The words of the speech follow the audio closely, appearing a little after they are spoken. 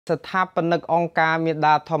ស្ថាបនិកអង្គការមេ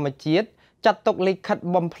ដាធម្មជាតិចាត់ទុកលិខិត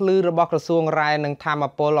បំភ្លឺរបស់ក្រសួងរាយនឹងធម្ម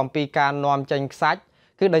ពលអំពីការនាំចេញខ្សាច់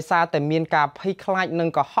គឺដោយសារតែមានការភ័យខ្លាចនឹង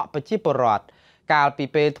កុហកប្រជាពលរដ្ឋកាលពី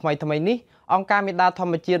ពេលថ្មីនេះអង្គការមេដាធ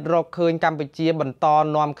ម្មជាតិរកឃើញកម្ពុជាបន្ត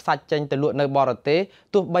នាំខ្សាច់ចេញទៅលក់នៅបរទេស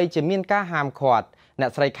ទោះបីជាមានការហាមឃាត់អ្នក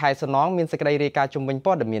ស្រីខែសនងមានសេចក្តីរាយការណ៍ជំវិញ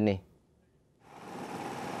ព័ត៌មាននេះ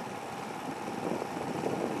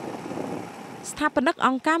ស្ថាបនិកអ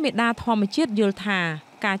ង្គការមេដាធម្មជាតិយល់ថា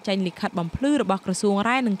ការចេញលិខិតបំភ្លឺរបស់ក្រសួង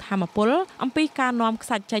រាយនឹងធម្មពលអំពីការនាំខ្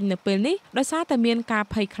សាច់ចេញនៅពេលនេះដោយសារតែមានការ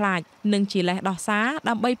ភ័យខ្លាចនិងជាលេសដោះសារ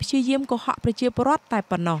ដើម្បីព្យាយាមកុហកប្រជាពលរដ្ឋតែ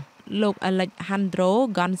ប៉ុណ្ណោះលោក Alejandro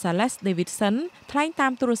González Davidson ថ្លែងតា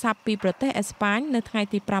មទូរស័ព្ទពីប្រទេសអេស្ប៉ាញនៅថ្ងៃ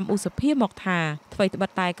ទី5ឧសភាមកថាអ្វីត្បិត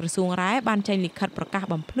តែក្រសួងរាយបានចេញលិខិតប្រកាស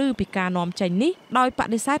បំភ្លឺពីការនាំចេញនេះដោយប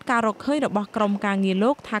ដិសេធការរកឃើញរបស់ក្រុមការងារ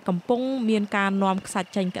លោកថាកំពុងមានការនាំខ្សាច់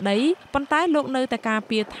ចេញក្តីប៉ុន្តែលោកនៅតែការ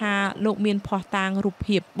ពារថាលោកមានភស្តុតាងរូប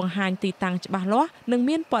ភាពបង្ហាញទីតាំងច្បាស់លាស់និង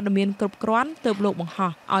មានព័ត៌មានគ្រប់គ្រាន់ទើបលោកបង្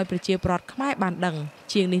ហោះឲ្យប្រជាពលរដ្ឋខ្មែរបានដឹង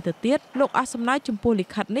ជាងនេះទៅទៀតលោកអះសំណើចចំពោះលិ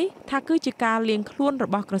ខិតនេះថាគឺជាការលៀងខ្លួនរ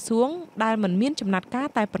បស់ក្រសួងដែលមិនមានចំណាត់ការ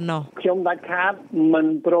តែប៉ុណ្ណោះខ្ញុំដាច់ខាតមិន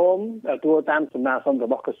ព្រមទទួលតាមសំណើសុំរ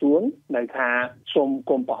បស់ក្រសួងដែលថាសូម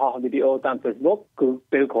កុំបង្ហោះវីដេអូតាម Facebook គឺ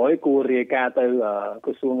ពេលក្រោយគួររាយការណ៍ទៅក្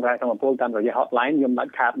រសួងរាយធម្មពលតាមរយៈ hotline ខ្ញុំដា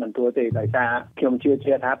ច់ខាតមិនទទួលទេដោយសារខ្ញុំជឿ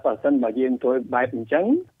ជាក់ថាបើសិនបើយើងធ្វើបែបអញ្ចឹង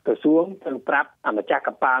ក្រសួងត្រូវប្រាប់ម្ចាស់ក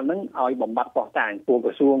ប៉ាល់ហ្នឹងឲ្យបំបត្តិប៉ុស្តាញពួក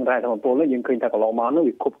ក្រសួងរាយធម្មពលហ្នឹងយើងឃើញថាកន្លងមកហ្នឹង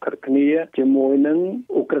វាខុបខិតគ្នាជាមួយនឹង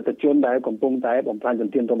អ ុក្រិដ្ឋជនដែលកំពុងតែបំផ្លាញធន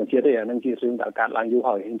ធានធម្មជាតិទេអាហ្នឹងជារឿងដែលកើតឡើងយូរ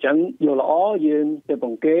ហើយអញ្ចឹងយកល្អយើងទៅប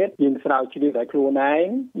ង្កេតយើងស្រាវជ្រាវដោយខ្លួនឯង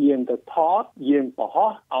យើងទៅថតយើងបង្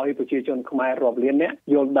ហោះឲ្យប្រជាជនខ្មែររាប់លាននាក់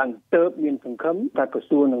យល់ដឹងទៅមានសង្ឃឹមថាក្រ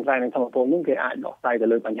សួងនឹងរាយនឹងធម្មពលហ្នឹងគេអាចដោះស្រាយទៅ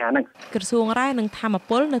លើបញ្ហាហ្នឹងក្រសួងរាយនឹងធម្ម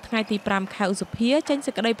ពលនៅថ្ងៃទី5ខែឧសភាចេញ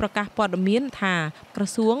សេចក្តីប្រកាសព័ត៌មានថាក្រ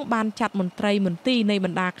សួងបានចាត់មន្ត្រីមន្ទីរនៃប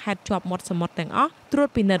ណ្ដាខេត្តជាប់មាត់សមុទ្រទាំងអស់ត្រួត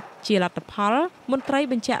ពិនិត្យជាលទ្ធផលមន្ត្រី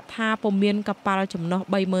បញ្ជាក់ថាពុំមានកប៉ាល់ចំណុះ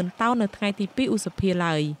 30,000 តោននៅថ្ងៃទី2ឧសភា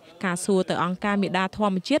ឡើយការសួរទៅអង្គការមេដាធ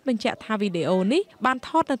ម្មជាតិបញ្ជាក់ថាវីដេអូនេះបានថ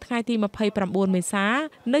តនៅថ្ងៃទី29មេសា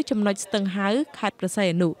នៅចំណុចស្ទឹងហៅខេត្តព្រះសី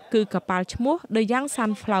ហនុគឺកប៉ាល់ឈ្មោះ The Young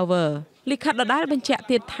Sunflowerលិខិតដដែលបញ្ជាក់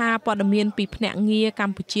ទៀតថាព័ត៌មានពីភ្នាក់ងារក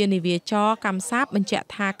ម្ពុជានាវាចរកម្មសាបបញ្ជាក់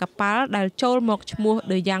ថាកប៉ាល់ដែលចូលមកឈ្មោះ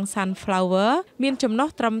The Young Sunflower មានចំណុះ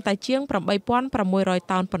ត្រឹមតែជាង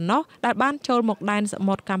 8,600 តោនប៉ុណ្ណោះដែលបានចូលមកដែនស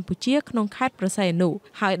មុទ្រកម្ពុជាក្នុងខេត្តព្រះសីហនុ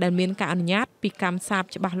ហើយដែលមានការអនុញ្ញាតពីកម្មសាប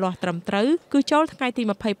ច្បាស់លាស់ត្រឹមត្រូវគឺចូលថ្ងៃទី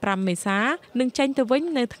25មេសានិងចេញទៅវិញ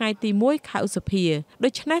នៅថ្ងៃទី1ខែឧសភាដូ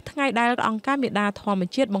ច្នេះថ្ងៃដែលអង្គការមេដាធម្ម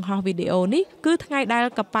ជាតិបង្ហោះវីដេអូនេះគឺថ្ងៃដែល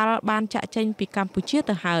កប៉ាល់បានចាក់ចេញពីកម្ពុជា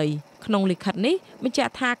ទៅហើយក្នុងលិខិតនេះបញ្ជា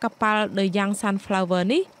ក់ថាកប៉ាល់ The Young Sunflower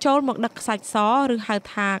នេះចូលមកដឹកខ្សាច់សឬហៅ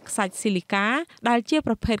ថាខ្សាច់ស៊ីលីកាដែលជា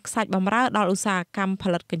ប្រភេទខ្សាច់បម្រើដល់ឧស្សាហកម្មផ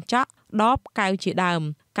លិតកញ្ចក់ដបកែវជាដើម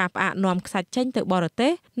ការផ្អាកនាំខ្សាច់ចេញទៅបរទេ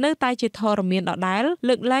សនៅតែជាធរមានដដែល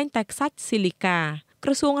លើកលែងតែខ្សាច់ស៊ីលីកា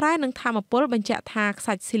ក្រសួងរាយនឹងធម្មពលបញ្ជាក់ថាខ្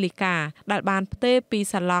សាច់ស៊ីលីកាដែលបានផ្ទេរពី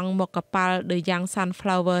សាឡង់មកកប៉ាល់ The Young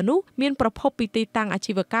Sunflower នោះមានប្រភពពីទីតាំងអា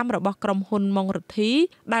ជីវកម្មរបស់ក្រុមហ៊ុនម៉ុងរទ្ធី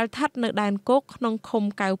ដែលស្ថិតនៅដែនគោកក្នុងឃុំ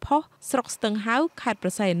កៅផុសស្រុកស្ទឹងហៅខេត្តព្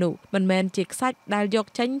រះសីហនុមិនមែនជាខ្សាច់ដែលយក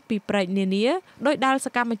ចេញពីព្រែកនានាដោយដែលស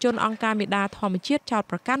កម្មជនអង្គការមេដាធម្មជាតិចោទ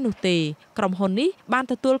ប្រកាន់នោះទេក្រុមហ៊ុននេះបាន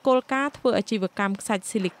ទទួលគោលការណ៍ធ្វើអាជីវកម្មខ្សាច់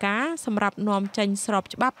ស៊ីលីកាសម្រាប់នាំចេញស្រប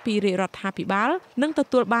ច្បាប់ពីរាជរដ្ឋាភិបាលនិងទ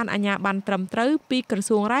ទួលបានអាជ្ញាប័ណ្ណត្រឹមត្រូវពីក្រ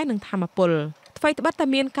សួងរាយនឹងធម្មពលអ្វីត្បិតតែ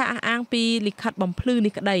មានការអះអាងពីលិខិតបំភ្លឺ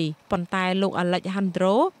នេះក្តីប៉ុន្តែលោក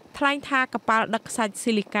Alejandro ថ្លែងថាកប៉ាល់ដឹកខ្សាច់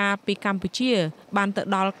ស៊ីលីកាពីកម្ពុជាបានទៅ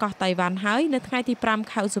ដល់កោះតៃវ៉ាន់ហើយនៅថ្ងៃទី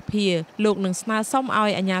5ខែឧសភាលោកនឹងស្នើសុំឲ្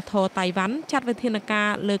យអាជ្ញាធរតៃវ៉ាន់ចាត់វិធានការ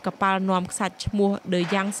លើកប៉ាល់នាំខ្សាច់ឈ្មោះ The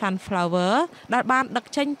Young Sunflower ដែលបានដឹក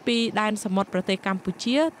ចេញពីដែនសមុទ្រប្រទេសកម្ពុ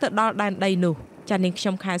ជាទៅដល់ដែនដីនោះចា៎នាងខ្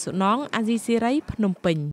ញុំខែសុណងអាស៊ីសេរីភ្នំពេញ